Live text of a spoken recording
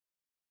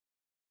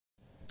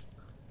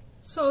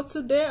So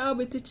today I'll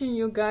be teaching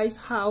you guys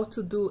how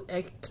to do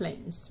egg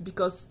cleanse,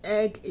 because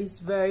egg is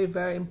very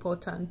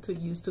important to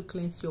use to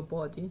cleanse your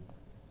body.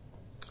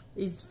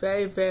 It's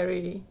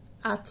very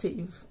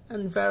active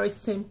and very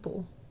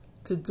simple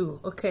to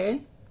do.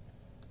 Okay,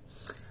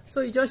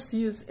 so you just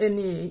use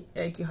any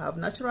egg you have,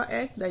 natural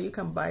egg that you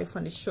can buy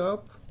from the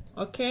shop.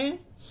 Okay,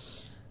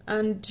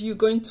 and you're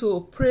going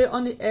to pray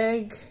on the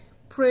egg,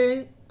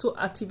 pray to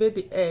activate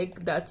the egg,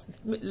 that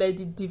let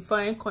the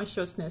divine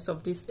consciousness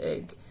of this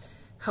egg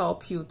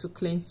help you to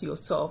cleanse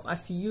yourself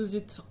as you use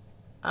it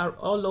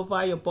all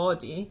over your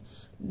body.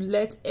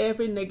 Let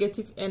every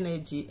negative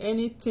energy,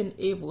 anything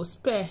evil,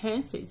 spare,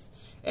 hands,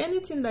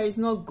 anything that is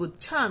not good,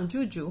 charm,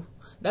 juju,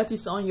 that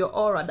is on your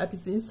aura, that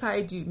is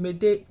inside you, may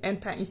they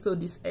enter into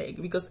this egg,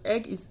 because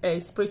egg is a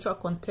spiritual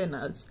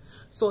containers.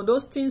 So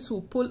those things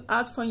will pull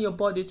out from your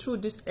body through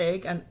this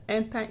egg and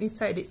enter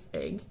inside this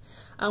egg.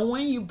 And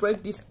when you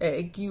break this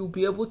egg, you'll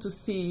be able to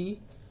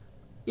see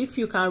if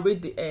you can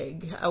read the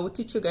egg. I will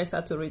teach you guys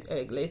how to read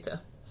egg later,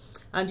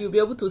 and you'll be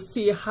able to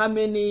see how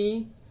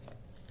many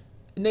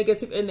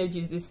negative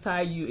energies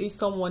inside you. If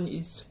someone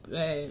is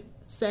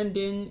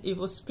sending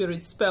evil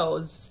spirit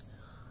spells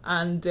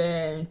and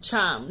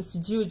charms,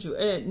 juju,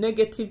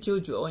 negative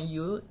juju on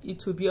you,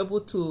 it will be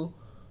able to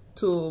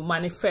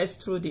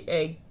manifest through the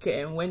egg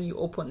when you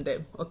open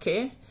them.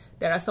 Okay,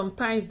 there are some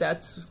times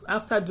that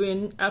after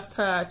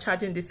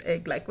charging this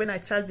egg, like when I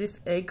charge this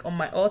egg on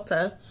my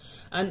altar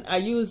and I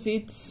use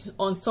it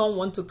on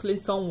someone to clean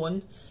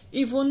someone,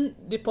 even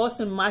the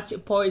person match a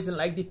poison,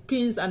 like the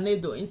pins and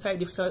needle inside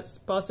the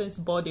person's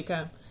body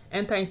can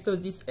enter into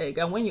this egg,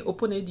 and when you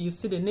open it, you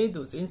see the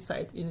needles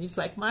inside, and it's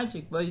like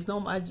magic, but it's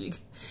not magic.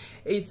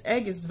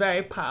 Egg is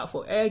very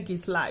powerful. Egg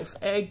is life.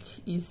 Egg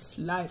is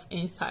life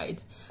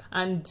inside,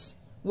 and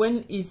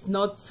when it's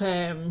not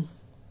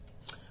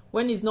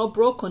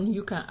broken,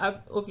 you can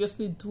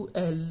obviously do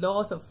a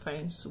lot of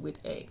things with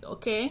egg.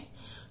 Okay,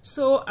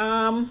 so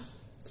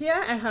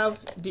here I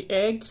have the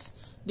eggs.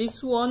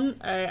 This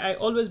one I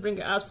always bring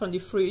it out from the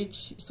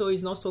fridge so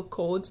it's not so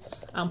cold,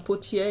 and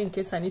put here in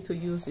case I need to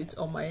use it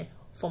on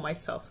for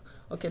myself.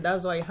 Okay,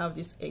 that's why I have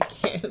this egg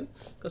here,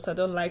 because I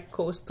don't like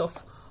cold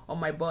stuff on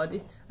my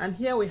body. And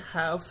here we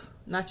have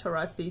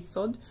natural sea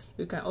salt.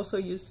 You can also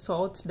use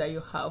salt that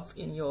you have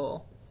in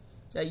your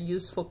that you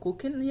use for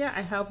cooking. Here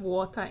I have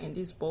water in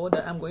this bowl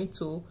that I'm going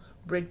to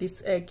break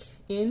this egg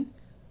in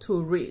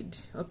to read.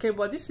 Okay,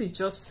 but this is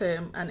just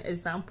an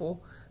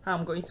example how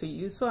I'm going to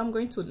use. So I'm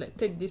going to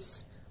take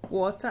this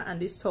water and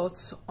this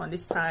salt on the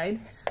side.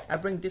 I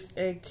bring this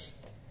egg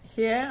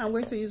here. I'm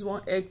going to use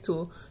one egg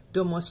to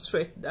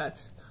demonstrate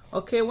that.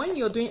 Okay, when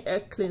you're doing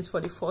egg cleanse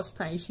for the first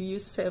time, you should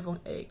use 7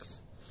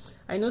 eggs.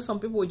 I know some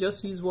people will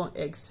just use 1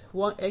 egg.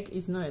 1 egg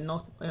is not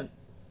enough.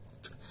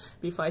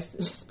 Before I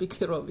speak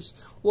rubbish,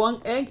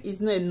 1 egg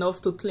is not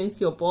enough to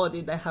cleanse your body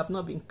that have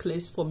not been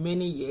cleansed for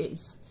many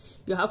years.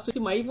 You have to,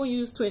 you might even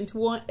use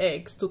 21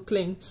 eggs to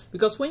clean,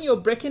 because when you're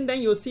breaking them,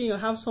 you'll see you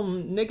have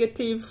some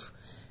negative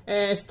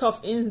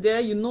stuff in there.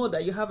 You know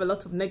that you have a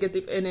lot of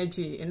negative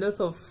energy and lots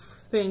of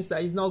things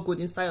that is not good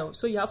inside.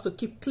 So you have to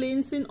keep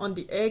cleansing on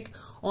the egg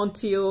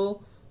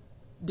until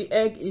the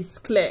egg is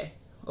clear.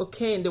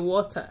 Okay, in the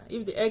water.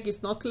 If the egg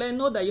is not clear,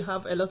 know that you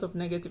have a lot of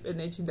negative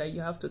energy that you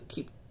have to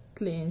keep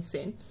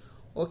cleansing.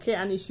 Okay,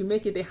 and you should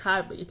make it a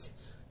habit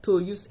to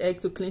use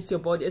egg to cleanse your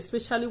body,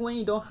 especially when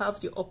you don't have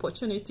the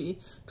opportunity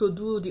to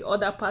do the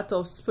other part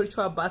of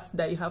spiritual bath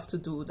that you have to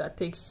do, that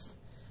takes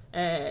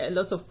a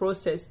lot of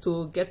process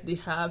to get the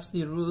herbs,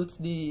 the roots,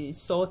 the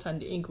salt and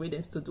the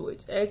ingredients to do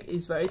it. Egg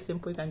is very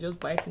simple. You can just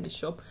buy it in the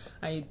shop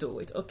and you do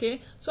it. Okay,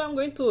 so I'm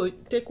going to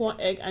take 1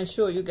 egg and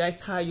show you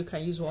guys how you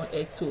can use 1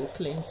 egg to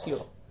cleanse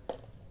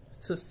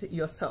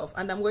yourself.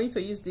 And I'm going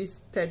to use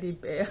this teddy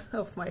bear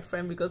of my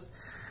friend, because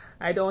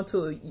I don't want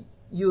to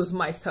use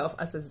myself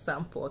as an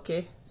example.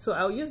 Okay, so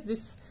I'll use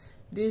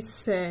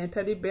this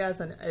teddy bear as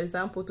an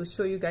example to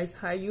show you guys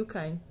how you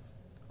can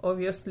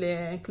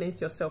obviously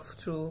cleanse yourself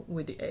through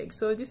with the egg.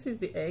 So this is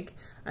the egg,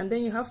 and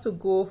then you have to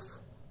go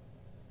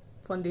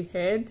from the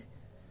head,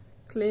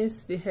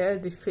 cleanse the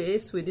head, the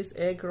face with this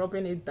egg,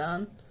 rubbing it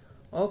down.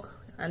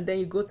 And then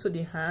you go to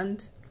the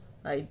hand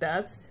like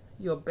that,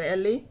 your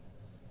belly,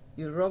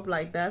 you rub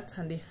like that,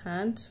 and the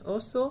hand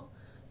also,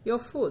 your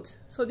foot.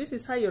 So this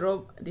is how you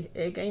rub the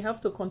egg, and you have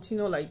to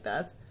continue like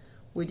that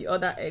with the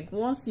other egg.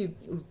 Once you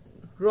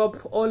rub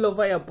all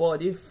over your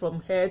body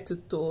from head to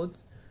toe,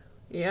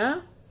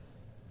 yeah,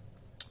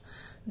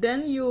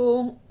 then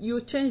you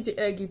change the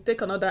egg, you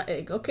take another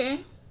egg. Okay,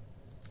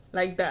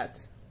 like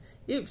that.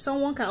 If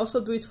someone can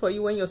also do it for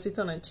you when you're sitting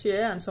on a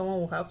chair, and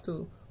someone will have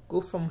to go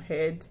from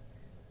head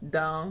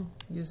down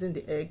using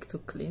the egg to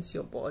cleanse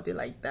your body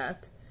like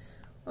that.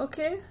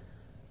 Okay,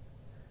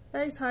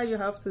 that is how you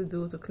have to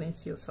do to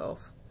cleanse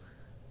yourself.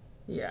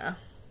 Yeah,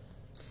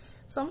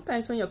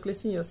 sometimes when you're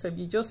cleansing yourself,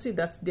 you just see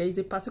that there is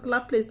a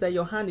particular place that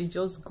your hand is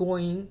just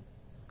going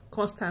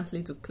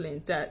constantly to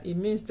cleanse. That it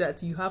means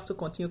that you have to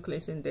continue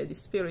cleansing there. The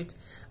spirit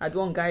are the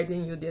one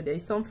guiding you there. There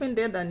is something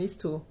there that needs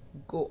to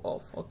go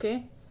off.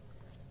 Okay,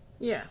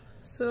 yeah,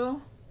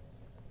 so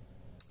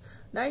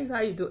That is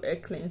how you do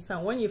egg cleanse.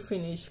 And when you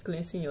finish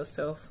cleansing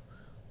yourself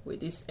with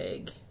this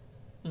egg,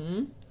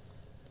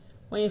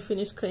 when you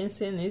finish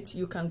cleansing it,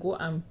 you can go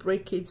and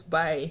break it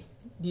by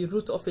the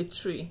root of a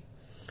tree.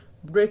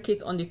 Break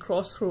it on the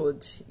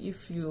crossroad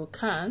if you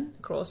can.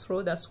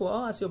 Crossroad as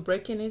well. As you're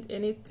breaking it,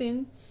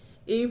 anything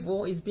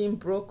evil is being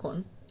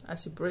broken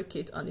as you break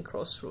it on the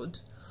crossroad.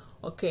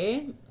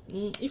 Okay,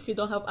 if you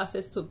don't have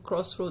access to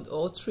crossroad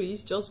or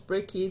trees, just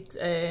break it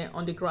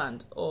on the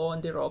ground or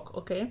on the rock.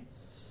 Okay,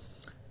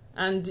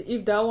 and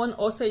if that one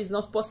also is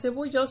not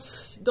possible,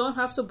 just don't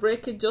have to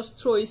break it,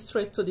 just throw it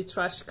straight to the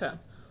trash can.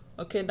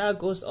 Okay, that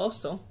goes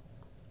also.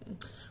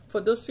 For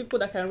those people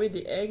that can read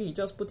the egg, you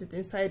just put it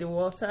inside the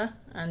water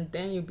and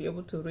then you'll be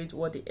able to read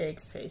what the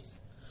egg says.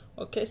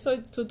 Okay, so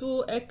to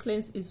do egg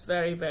cleanse is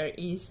very, very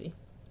easy.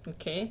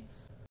 Okay,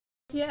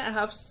 here I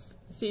have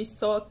sea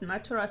salt,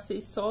 natural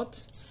sea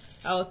salt.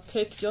 I'll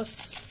take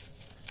just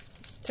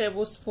a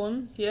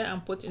tablespoon here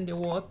and put in the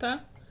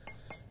water.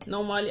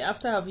 Normally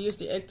after I've used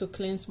the egg to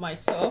cleanse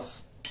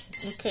myself,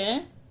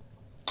 okay,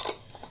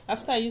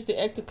 after I use the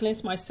egg to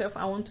cleanse myself,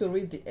 I want to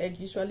read the egg.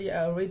 Usually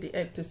I'll read the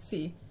egg to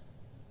see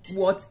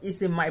what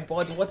is in my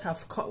body,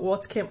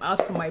 what came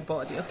out from my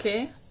body.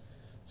 Okay,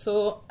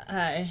 so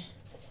I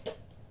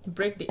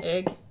break the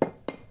egg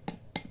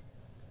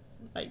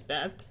like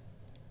that.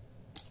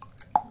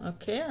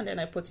 Okay, and then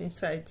I put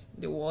inside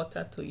the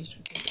water to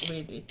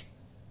read it,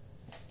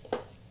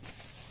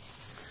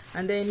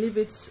 and then leave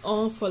it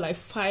on for like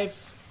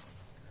 5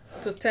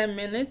 to 10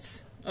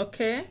 minutes.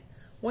 Okay,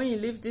 when you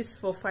leave this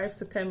for 5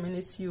 to 10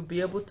 minutes, you'll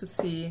be able to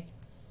see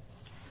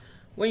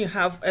when you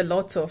have a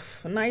lot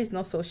of, now it's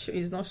not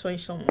showing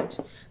so much.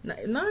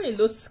 Now it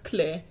looks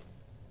clear.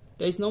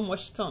 There is not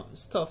much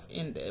stuff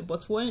in there,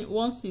 but when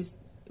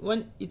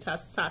it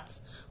has sat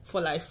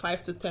for like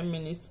 5 to 10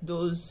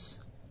 minutes,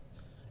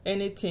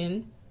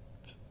 anything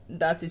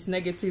that is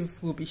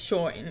negative will be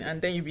showing,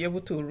 and then you'll be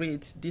able to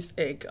read this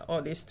egg.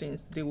 All these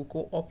things, they will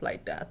go up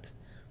like that.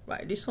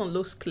 Right, this one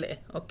looks clear.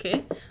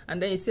 Okay,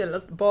 and then you see a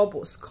lot of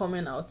bubbles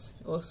coming out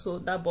also.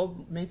 That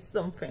bubble means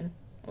something.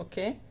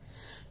 Okay,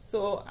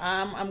 so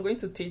I'm going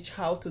to teach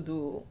how to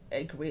do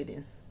egg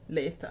reading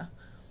later,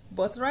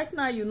 but right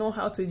now you know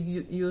how to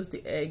use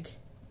the egg,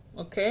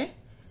 okay,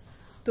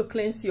 to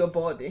cleanse your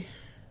body.